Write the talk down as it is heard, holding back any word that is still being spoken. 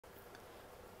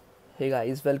Hey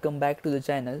guys, welcome back to the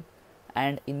channel,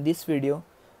 and in this video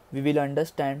we will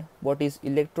understand what is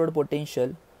electrode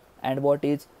potential and what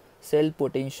is cell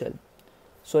potential.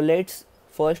 So let's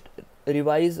first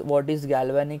revise what is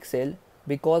galvanic cell,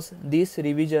 because this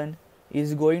revision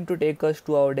is going to take us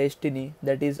to our destiny,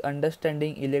 that is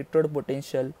understanding electrode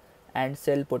potential and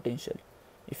cell potential.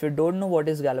 If you don't know what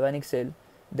is galvanic cell,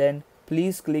 then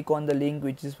please click on the link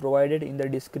which is provided in the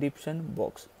description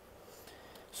box.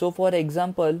 So for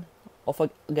example of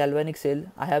a galvanic cell,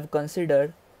 I have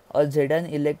considered a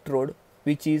Zn electrode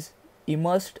which is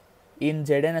immersed in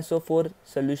ZnSO4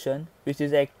 solution, which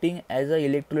is acting as a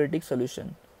electrolytic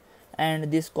solution,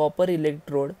 and this copper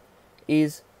electrode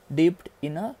is dipped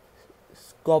in a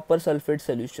copper sulfate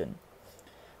solution.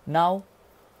 Now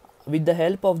with the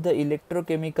help of the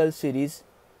electrochemical series,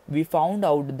 we found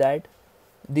out that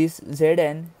this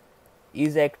Zn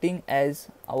is acting as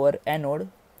our anode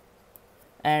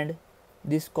and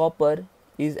this copper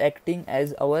is acting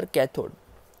as our cathode.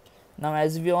 Now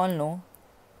as we all know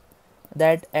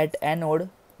that at anode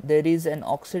there is an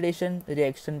oxidation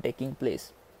reaction taking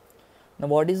place. Now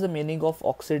what is the meaning of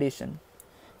oxidation?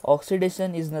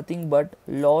 Oxidation is nothing but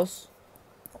loss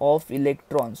of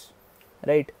electrons,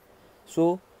 right?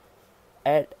 So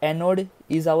at anode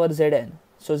is our Zn.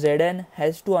 So Zn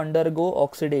has to undergo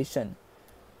oxidation,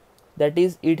 that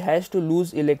is it has to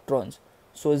lose electrons.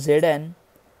 So Zn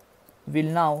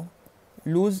will now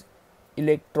lose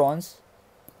electrons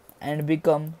and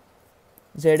become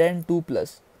Zn2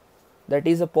 plus, that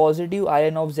is a positive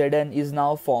ion of Zn is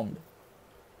now formed.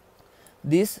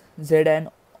 This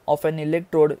Zn of an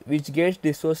electrode which gets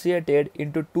dissociated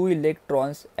into 2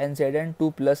 electrons and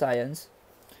Zn2 plus ions.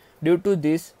 Due to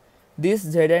this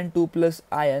Zn2 plus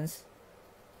ions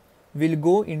will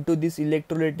go into this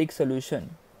electrolytic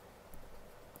solution.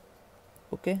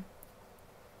 Okay,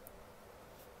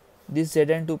 this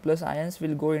Zn2 plus ions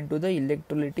will go into the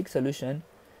electrolytic solution,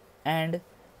 and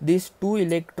these 2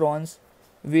 electrons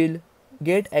will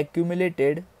get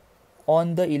accumulated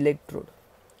on the electrode.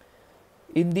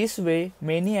 In this way,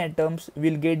 many atoms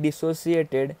will get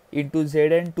dissociated into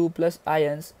Zn2 plus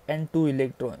ions and 2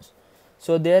 electrons.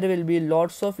 So there will be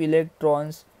lots of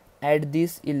electrons at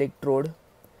this electrode,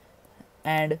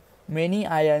 and many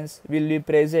ions will be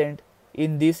present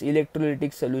in this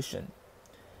electrolytic solution.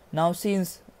 Now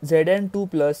since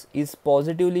Zn2 plus is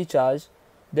positively charged,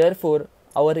 therefore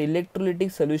our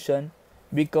electrolytic solution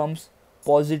becomes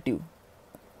positive.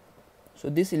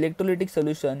 So this electrolytic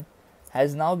solution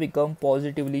has now become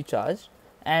positively charged,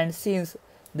 and since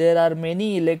there are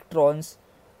many electrons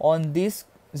on this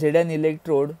Zn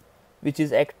electrode which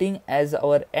is acting as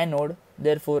our anode,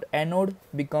 therefore anode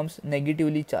becomes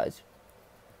negatively charged.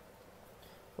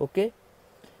 Okay,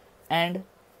 and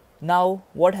now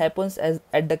what happens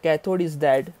at the cathode is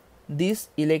that these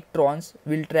electrons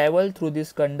will travel through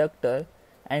this conductor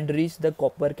and reach the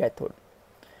copper cathode.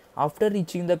 After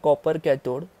reaching the copper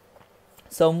cathode,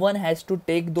 someone has to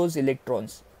take those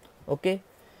electrons. Okay,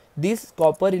 this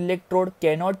copper electrode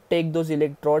cannot take those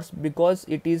electrons because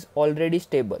it is already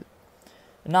stable.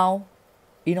 Now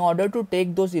in order to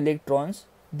take those electrons,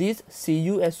 this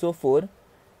CuSO4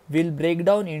 will break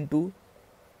down into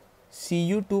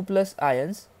Cu2 plus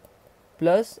ions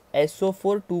plus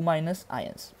SO4 2 minus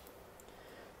ions,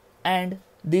 and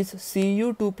these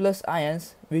Cu2 plus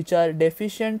ions which are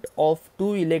deficient of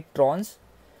 2 electrons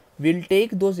will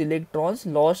take those electrons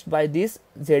lost by this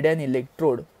Zn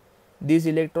electrode. These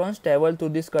electrons travel through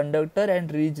this conductor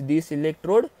and reach this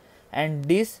electrode, and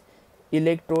this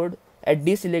electrode at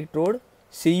this electrode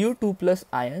Cu2 plus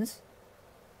ions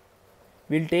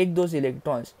will take those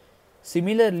electrons.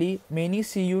 Similarly, many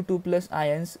Cu2 plus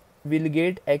ions will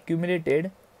get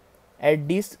accumulated at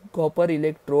this copper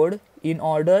electrode in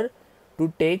order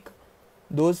to take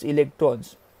those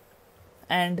electrons,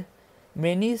 and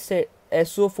many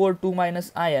SO4 2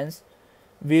 minus ions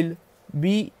will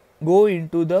go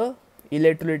into the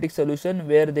electrolytic solution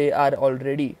where they are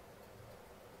already.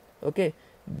 Okay,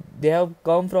 they have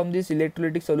come from this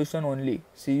electrolytic solution only,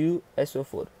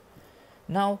 CuSO4.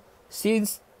 Now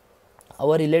since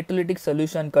our electrolytic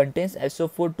solution contains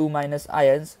SO4 2 minus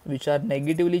ions which are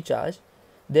negatively charged,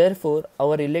 therefore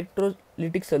our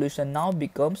electrolytic solution now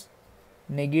becomes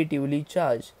negatively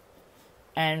charged,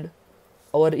 and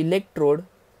our electrode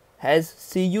has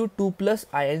Cu2 plus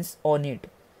ions on it.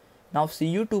 Now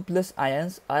Cu2 plus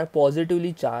ions are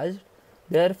positively charged,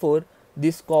 therefore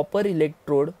this copper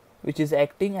electrode which is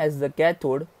acting as the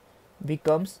cathode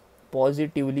becomes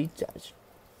positively charged.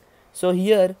 So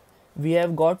here we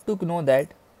have got to know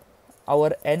that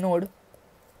our anode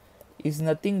is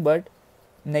nothing but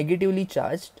negatively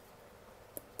charged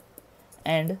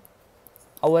and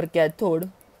our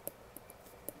cathode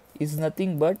is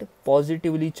nothing but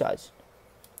positively charged.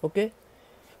 Okay,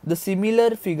 the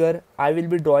similar figure I will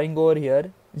be drawing over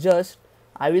here. Just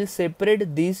I will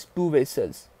separate these two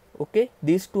vessels. Okay,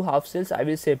 these two half cells I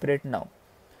will separate now.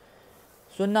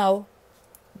 So now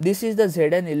this is the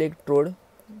Zn electrode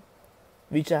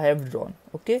which I have drawn.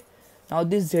 Okay, now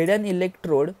this Zn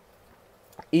electrode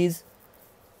is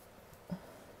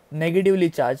negatively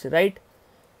charged, right?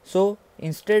 So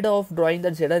instead of drawing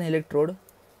the Zn electrode,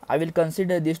 I will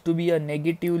consider this to be a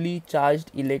negatively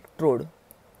charged electrode.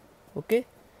 Okay,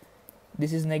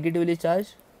 this is negatively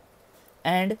charged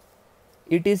and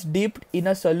it is dipped in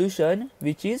a solution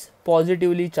which is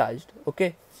positively charged.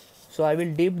 Okay, so I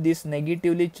will dip this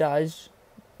negatively charged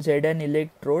Zn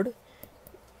electrode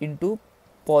into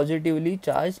positively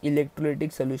charged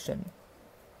electrolytic solution.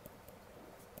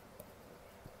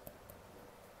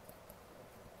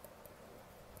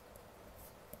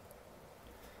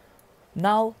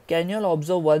 Now can you all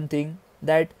observe one thing,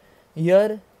 that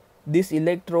here this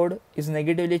electrode is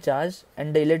negatively charged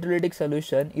and the electrolytic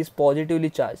solution is positively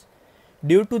charged.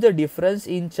 Due to the difference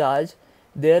in charge,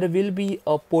 there will be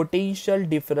a potential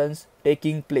difference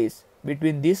taking place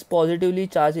between this positively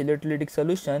charged electrolytic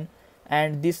solution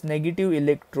and this negative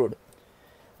electrode.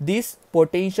 This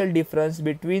potential difference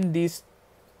between this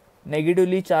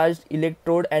negatively charged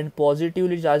electrode and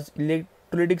positively charged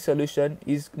electrolytic solution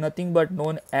is nothing but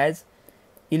known as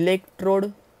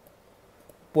electrode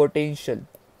potential.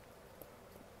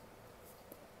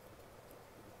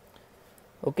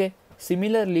 Okay,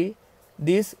 similarly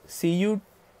this Cu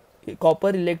copper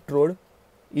electrode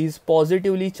is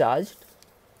positively charged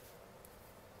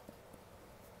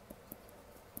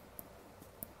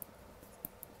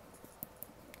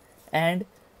and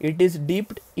it is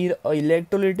dipped in a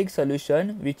electrolytic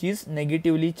solution which is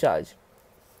negatively charged.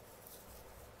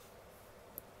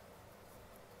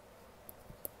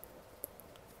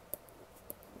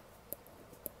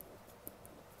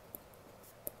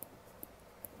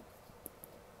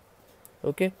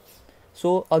 Okay,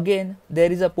 so again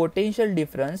there is a potential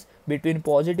difference between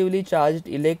positively charged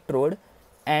electrode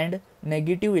and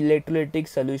negative electrolytic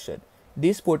solution.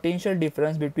 This potential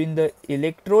difference between the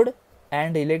electrode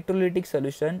and electrolytic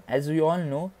solution, as we all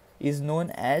know, is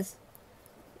known as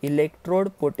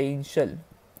electrode potential.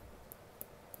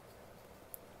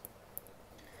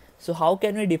 So how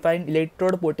can we define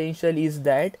electrode potential? Is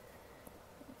that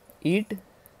it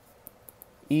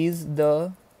is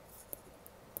the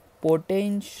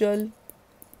potential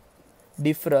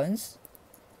difference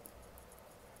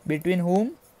between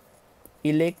whom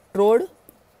electrodes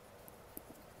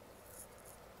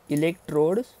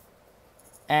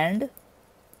and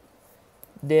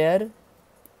their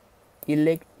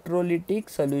electrolytic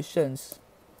solutions.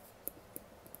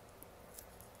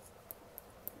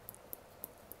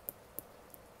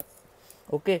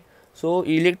 Okay, so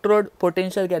electrode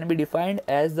potential can be defined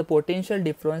as the potential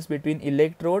difference between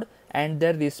electrode and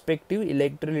their respective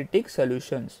electrolytic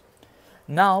solutions.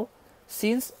 Now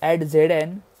since at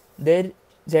Zn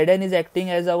Zn is acting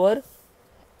as our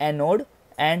anode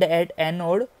and at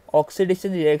anode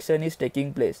oxidation reaction is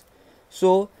taking place,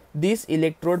 so this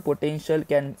electrode potential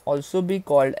can also be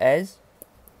called as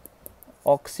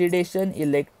oxidation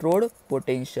electrode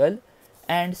potential.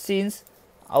 And since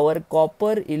our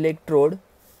copper electrode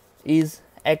is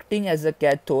acting as a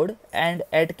cathode and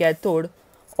at cathode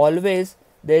always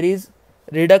there is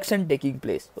reduction taking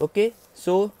place. Okay,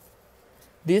 so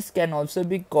this can also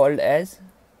be called as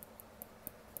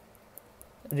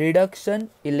reduction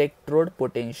electrode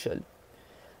potential.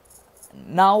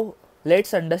 Now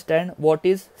let's understand what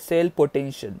is cell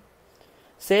potential.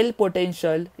 Cell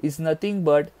potential is nothing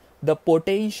but the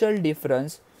potential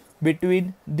difference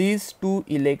between these two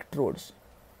electrodes.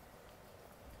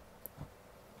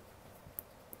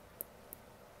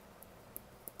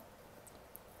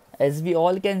 As we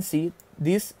all can see,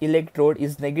 this electrode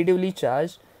is negatively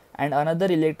charged and another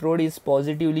electrode is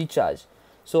positively charged.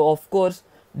 So of course,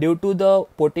 due to the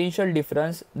potential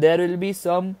difference, there will be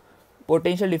some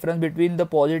potential difference between the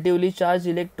positively charged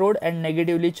electrode and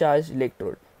negatively charged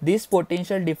electrode. This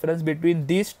potential difference between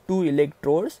these two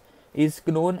electrodes is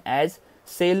known as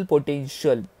cell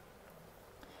potential.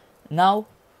 Now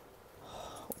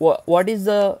what is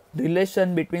the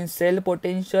relation between cell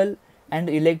potential and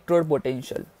electrode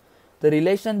potential? The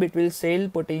relation between cell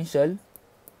potential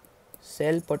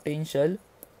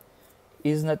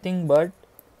is nothing but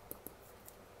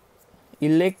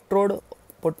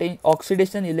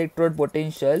oxidation electrode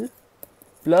potential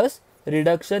plus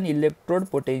reduction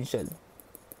electrode potential.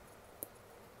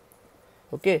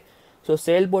 Okay, so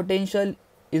cell potential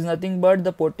is nothing but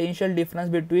the potential difference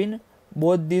between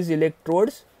both these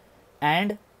electrodes,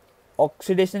 and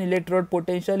oxidation electrode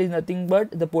potential is nothing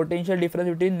but the potential difference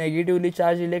between negatively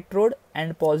charged electrode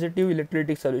and positive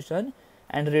electrolytic solution,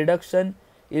 and reduction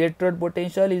electrode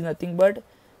potential is nothing but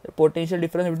the potential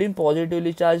difference between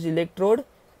positively charged electrode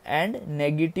and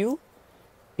negative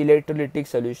electrolytic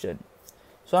solution.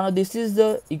 So now this is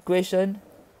the equation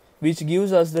which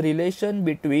gives us the relation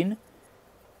between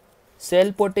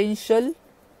cell potential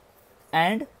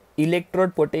and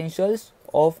electrode potentials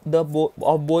of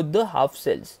both the half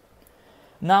cells.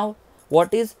 Now,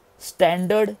 what is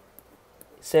standard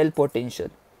cell potential?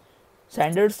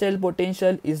 Standard cell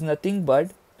potential is nothing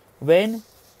but when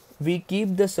we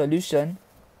keep the solution,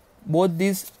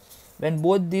 when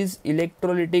both these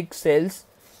electrolytic cells,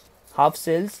 half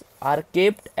cells, are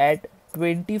kept at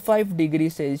 25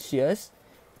 degrees Celsius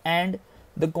and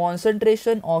the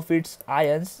concentration of its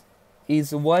ions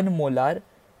is 1 molar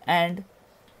and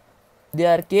they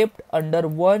are kept under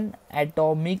 1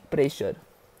 atomic pressure.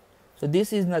 So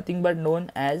this is nothing but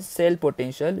known as cell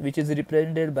potential, which is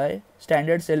represented by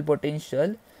standard cell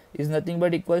potential is nothing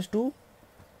but equals to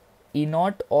E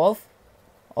naught of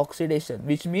oxidation,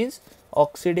 which means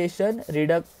oxidation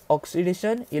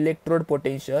electrode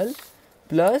potential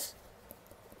plus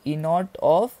E naught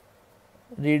of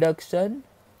reduction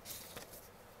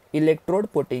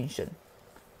electrode potential.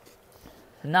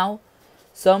 Now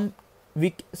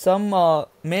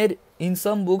in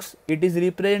some books it is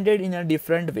represented in a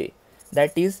different way,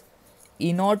 that is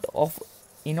E naught of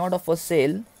a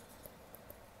cell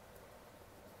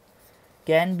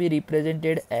can be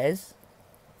represented as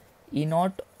E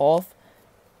naught of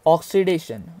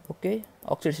oxidation, okay,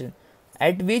 oxidation,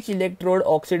 at which electrode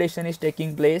oxidation is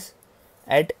taking place,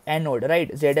 at anode,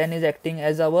 right? Zn is acting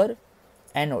as our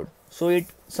anode, so it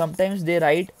sometimes they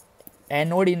write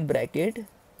anode in bracket,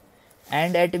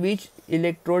 and at which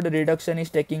electrode reduction is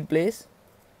taking place,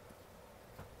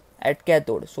 at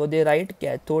cathode, so they write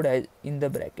cathode as in the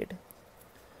bracket.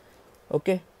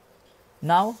 Okay,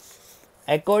 now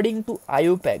according to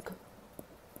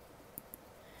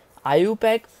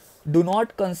IUPAC do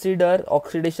not consider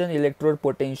oxidation electrode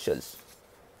potentials.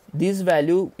 This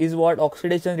value is what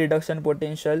oxidation reduction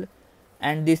potential,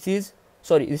 and this is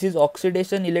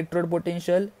oxidation electrode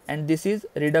potential and this is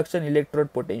reduction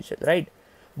electrode potential, right?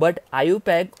 But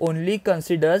IUPAC only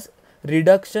considers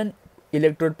reduction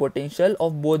electrode potential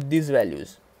of both these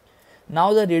values.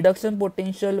 Now the reduction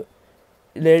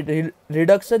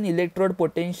electrode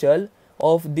potential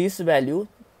of this value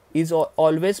is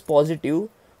always positive,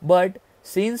 but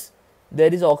since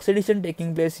there is oxidation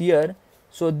taking place here,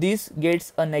 so this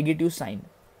gets a negative sign.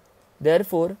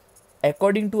 Therefore,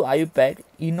 according to IUPAC,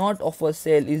 E naught of a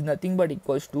cell is nothing but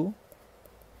equals to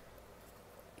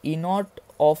E naught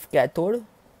of cathode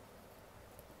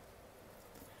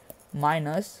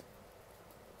minus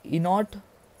E naught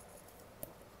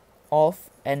of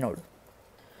anode.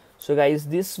 So guys,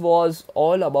 this was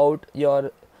all about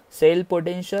your cell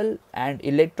potential and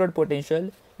electrode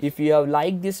potential. If you have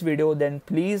liked this video, then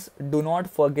please do not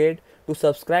forget to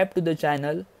subscribe to the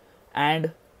channel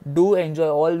and do enjoy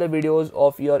all the videos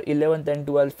of your 11th and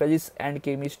 12th physics and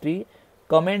chemistry.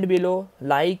 Comment below,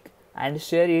 like and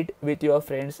share it with your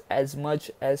friends as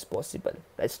much as possible.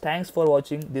 Guys, thanks for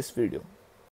watching this video.